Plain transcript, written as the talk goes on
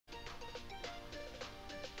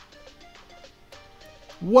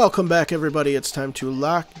Welcome back, everybody. It's time to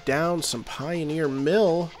lock down some Pioneer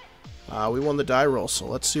Mill. We won the die roll, so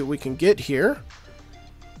let's see what we can get here.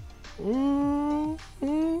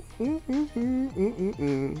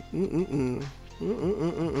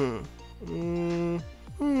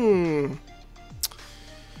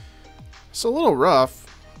 It's a little rough.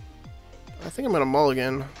 I think I'm gonna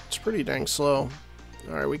mulligan. It's pretty dang slow.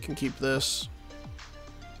 Alright, we can keep this.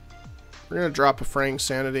 We're gonna drop a fraying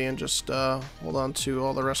sanity and just hold on to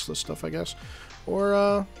all the rest of the stuff, I guess.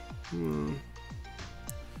 Or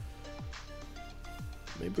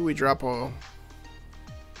maybe we drop a...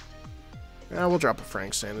 Yeah, we'll drop a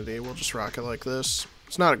fraying sanity. We'll just rock it like this.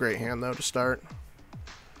 It's not a great hand though to start,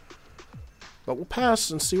 but we'll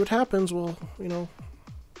pass and see what happens. We'll, you know,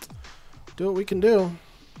 do what we can do.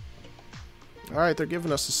 All right, they're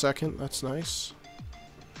giving us a second. That's nice.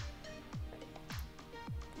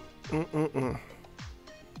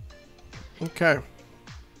 Okay.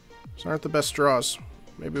 These aren't the best draws.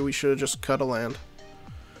 Maybe we should have just cut a land.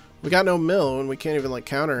 We got no mill, and we can't even, like,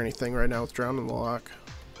 counter anything right now with Drown in the Lock.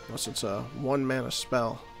 Unless it's a 1-mana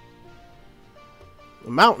spell. The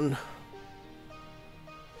mountain.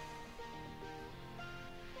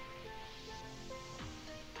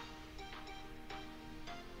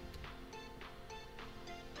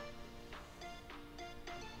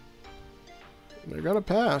 They're gonna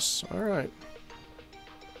pass. Alright.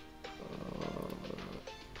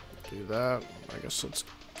 Do that. I guess let's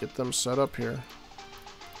get them set up here.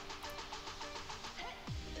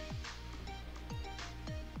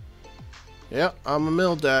 Yeah, I'm a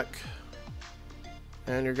mill deck.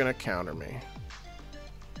 And you're gonna counter me.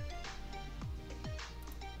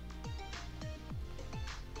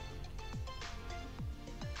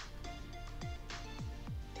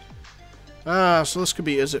 So this could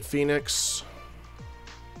be Is It Phoenix?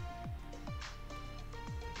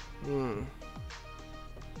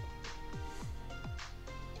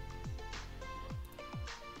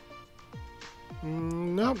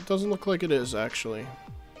 Nope, doesn't look like it is, actually.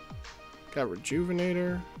 Got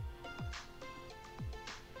Rejuvenator.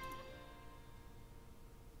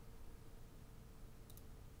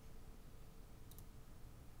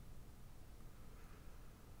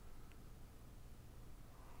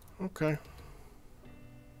 Okay.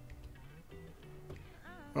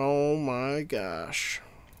 Oh my gosh.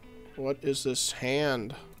 What is this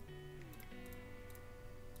hand?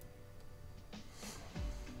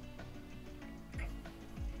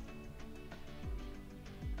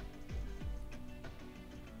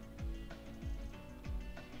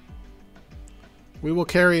 We will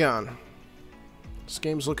carry on. This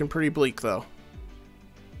game's looking pretty bleak, though.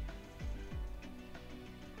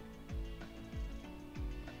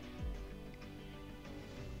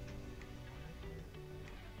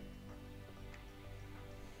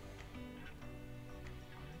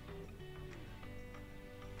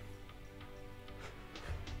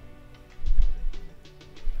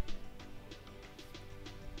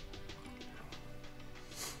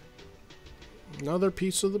 Another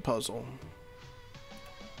piece of the puzzle.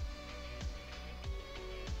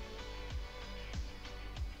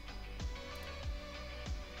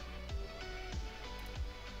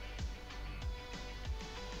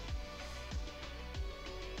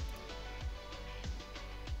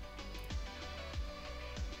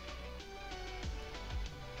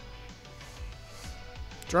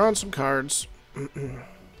 Drawing some cards.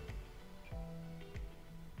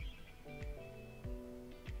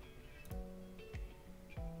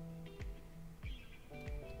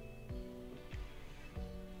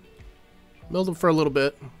 Mill them for a little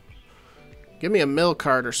bit. Give me a mill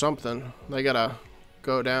card or something. They gotta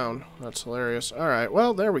go down. That's hilarious. Alright,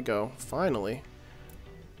 well, there we go. Finally.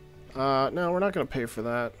 No, we're not gonna pay for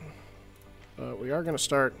that. But we are gonna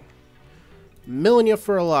start milling you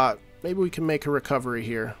for a lot. Maybe we can make a recovery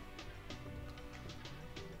here.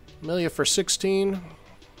 Mill you for 16.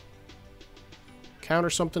 Counter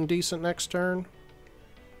something decent next turn.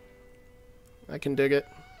 I can dig it.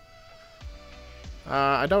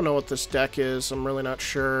 I don't know what this deck is. I'm really not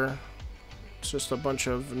sure. It's just a bunch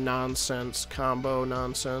of nonsense, combo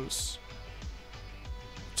nonsense.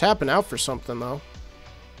 Tapping out for something, though.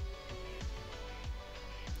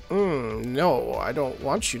 No, I don't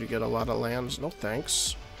want you to get a lot of lands. No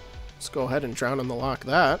thanks. Let's go ahead and Drown in the Lock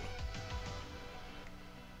that.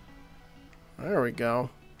 There we go.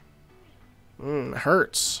 It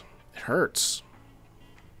hurts. It hurts.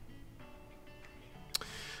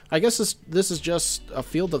 I guess this is just a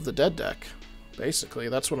Field of the Dead deck. Basically,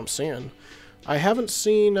 that's what I'm seeing. I haven't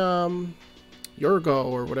seen Yorgo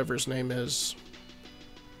or whatever his name is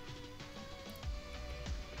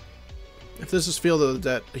If this is Field of the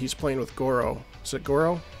Dead, he's playing with Goro. Is it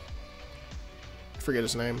Goro? I forget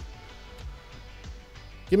his name.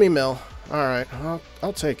 Give me mill. Alright,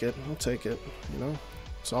 I'll take it. I'll take it. You know?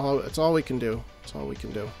 It's all we can do. It's all we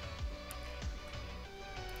can do.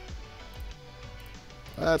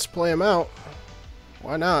 Let's play him out.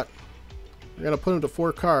 Why not? We're gonna put him to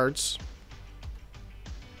 4 cards.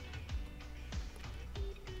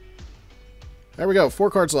 There we go, 4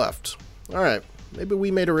 cards left. Alright. Maybe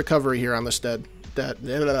we made a recovery here on this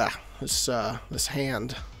this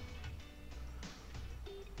hand.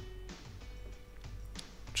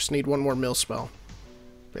 Just need one more mill spell,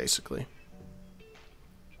 basically.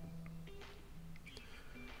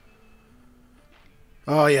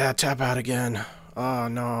 Oh yeah, tap out again. Oh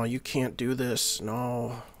no, you can't do this.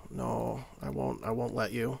 No, no, I won't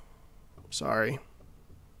let you. Sorry.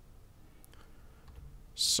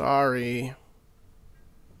 Sorry.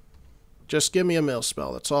 Just give me a mill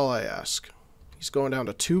spell, that's all I ask. He's going down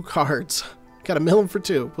to 2 cards. Gotta mill him for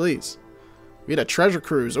 2, please. We had a treasure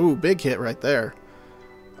cruise. Ooh, big hit right there.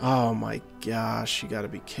 Oh my gosh, you gotta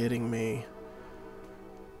be kidding me.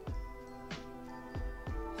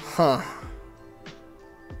 Huh.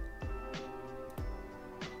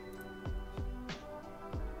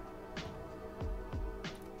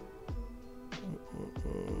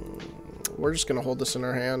 We're just gonna hold this in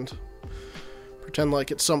our hand. Pretend like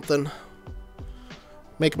it's something.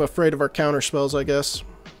 Make him afraid of our counter spells, I guess.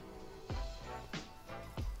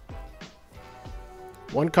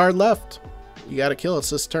 1 card left. You gotta kill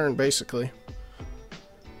us this turn, basically.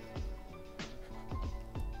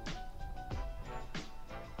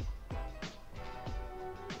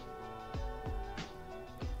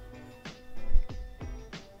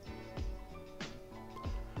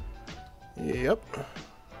 Yep.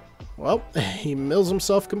 Well, he mills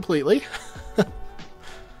himself completely.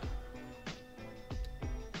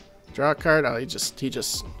 Draw a card. Oh, he just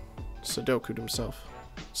Sudoku'd himself.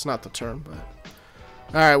 It's not the term, but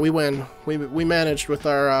alright, we win. We managed with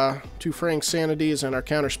our 2 Fraying Sanities and our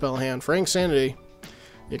counterspell hand. Fraying Sanity,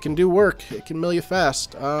 it can do work. It can mill you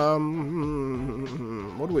fast. What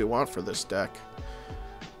do we want for this deck?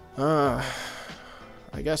 I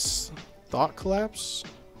guess Thought Collapse?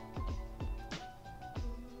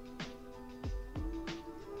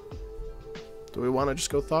 Do we want to just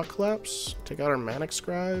go Thought Collapse? Take out our Manic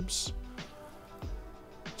Scribes?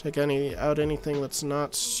 Take out anything that's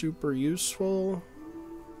not super useful?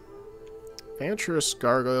 Vantress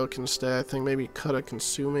Gargoyle can stay. I think maybe cut a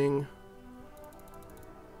Consuming.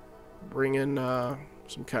 Bring in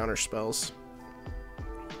some counter spells.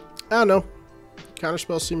 I don't know. Counter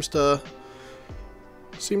spell seems to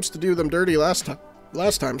do them dirty last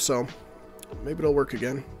time, so maybe it'll work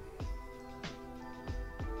again.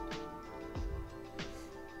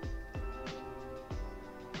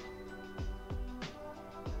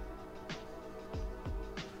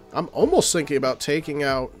 I'm almost thinking about taking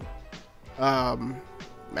out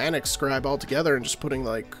Manic Scribe altogether and just putting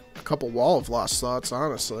like a couple Wall of Lost Thoughts,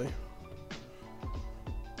 honestly.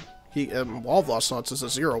 Wall of Lost Thoughts is a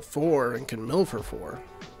 0/4 and can mill for 4.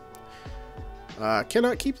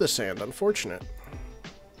 Cannot keep this hand, unfortunate.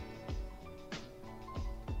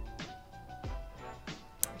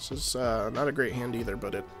 This is not a great hand either,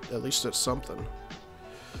 but at least it's something.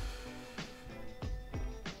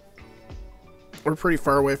 We're pretty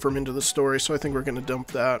far away from Into the Story, so I think we're going to dump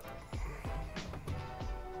that.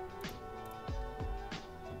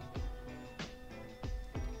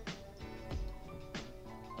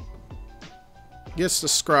 Gets the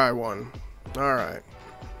Scry one. Alright.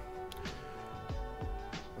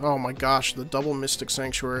 Oh my gosh, the double Mystic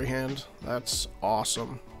Sanctuary hand. That's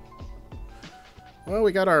awesome. Well,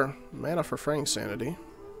 we got our mana for Fraying Sanity.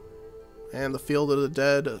 And the Field of the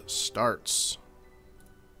Dead starts.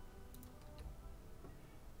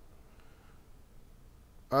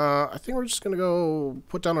 I think we're just going to go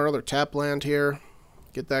put down our other tap land here,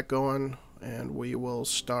 get that going, and we will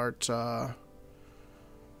start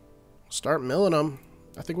milling them.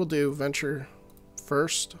 I think we'll do Venture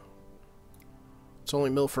first. It's only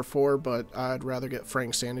mill for 4, but I'd rather get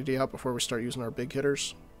Fraying Sanity out before we start using our big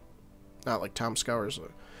hitters. Not like Tome Scour's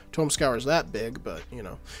that big, but, you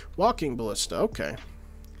know. Walking Ballista, okay.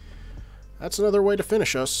 That's another way to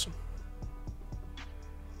finish us.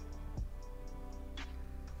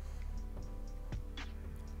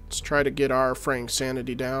 Let's try to get our Fraying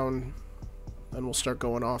Sanity down, then we'll start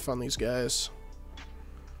going off on these guys.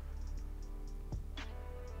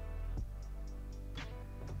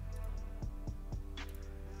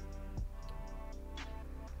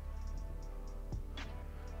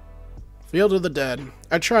 Field of the Dead.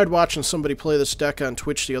 I tried watching somebody play this deck on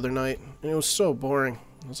Twitch the other night, and it was so boring.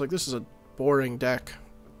 I was like, this is a boring deck.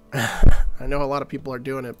 I know a lot of people are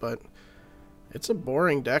doing it, but it's a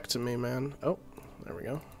boring deck to me, man. Oh, there we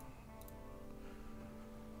go.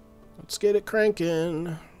 Let's get it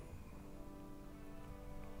cranking.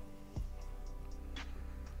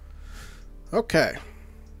 Okay.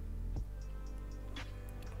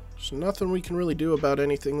 There's nothing we can really do about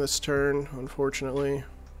anything this turn, unfortunately.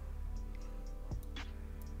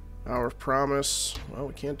 Hour of Promise. Well,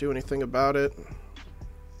 we can't do anything about it.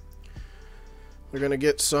 We're gonna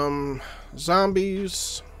get some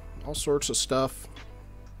zombies, all sorts of stuff.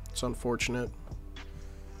 It's unfortunate.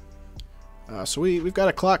 So we've got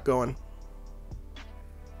a clock going.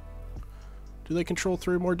 Do they control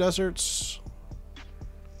 3 more deserts?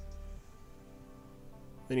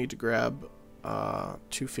 They need to grab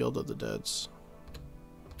 2 Field of the Deads.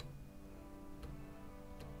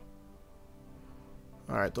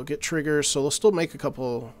 Alright, they'll get triggers, so they'll still make a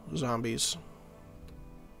couple zombies.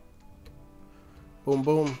 Boom,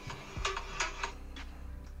 boom.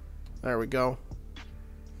 There we go.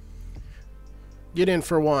 Get in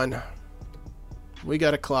for 1. We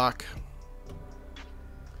got a clock.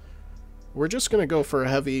 We're just going to go for a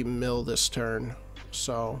heavy mill this turn.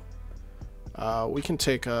 So, we can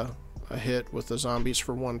take a hit with the zombies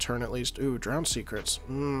for 1 turn at least. Ooh, Drown Secrets.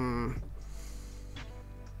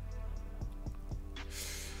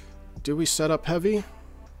 Do we set up heavy?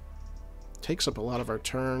 Takes up a lot of our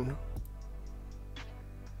turn.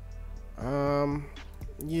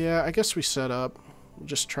 Yeah, I guess we set up. We'll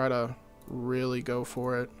just try to really go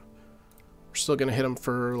for it. We're still going to hit them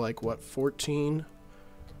for, like, what, 14?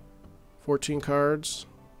 14 cards?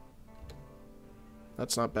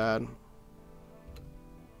 That's not bad.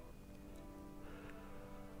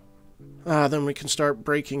 Then we can start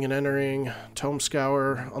breaking and entering Tome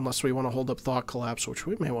Scour, unless we want to hold up Thought Collapse, which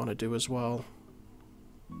we may want to do as well.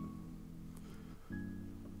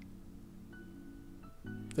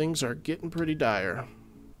 Things are getting pretty dire.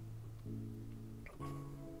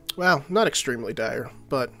 Well, not extremely dire,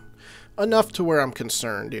 but enough to where I'm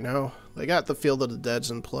concerned, you know? They got the Field of the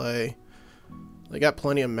Deads in play. They got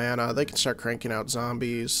plenty of mana. They can start cranking out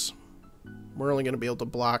zombies. We're only going to be able to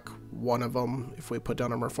block 1 of them if we put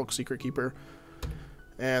down a Merfolk Secret Keeper.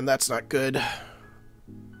 And that's not good.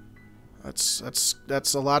 That's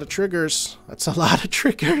a lot of triggers. That's a lot of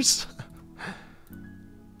triggers.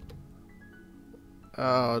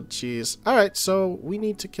 Oh, jeez. Alright, so we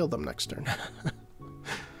need to kill them next turn.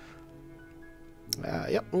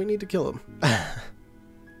 Yep, we need to kill them.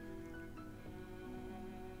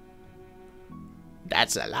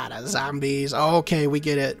 That's a lot of zombies. Okay, we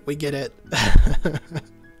get it. We get it.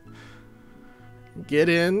 Get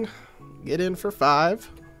in. Get in for 5.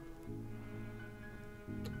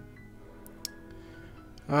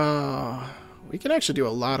 We can actually do a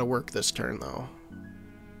lot of work this turn, though.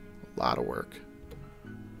 A lot of work.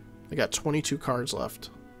 They got 22 cards left.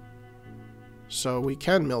 So we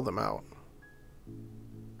can mill them out.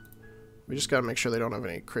 We just gotta make sure they don't have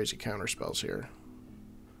any crazy counter spells here.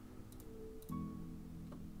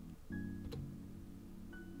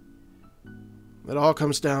 It all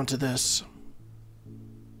comes down to this.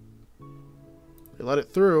 They let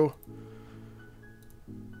it through.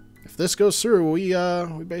 If this goes through, we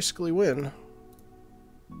basically win.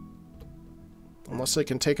 Unless they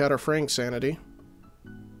can take out our fraying sanity.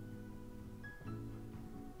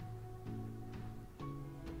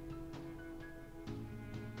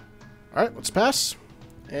 Alright, let's pass.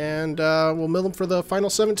 And we'll mill them for the final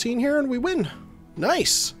 17 here, and we win.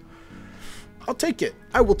 Nice. I'll take it.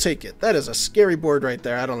 I will take it. That is a scary board right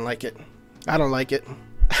there. I don't like it. I don't like it.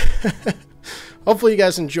 Hopefully you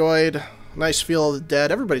guys enjoyed. Nice Feel of the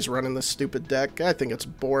Dead. Everybody's running this stupid deck. I think it's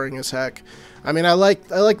boring as heck. I mean, I like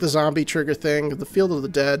the zombie trigger thing. The Field of the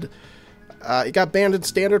Dead. It got banned in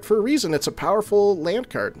Standard for a reason. It's a powerful land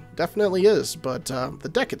card. Definitely is. But the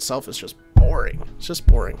deck itself is just boring. It's just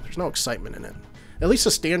boring. There's no excitement in it. At least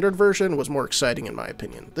the Standard version was more exciting in my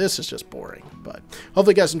opinion. This is just boring. But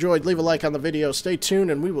hopefully you guys enjoyed. Leave a like on the video. Stay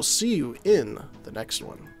tuned and we will see you in the next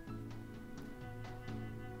one.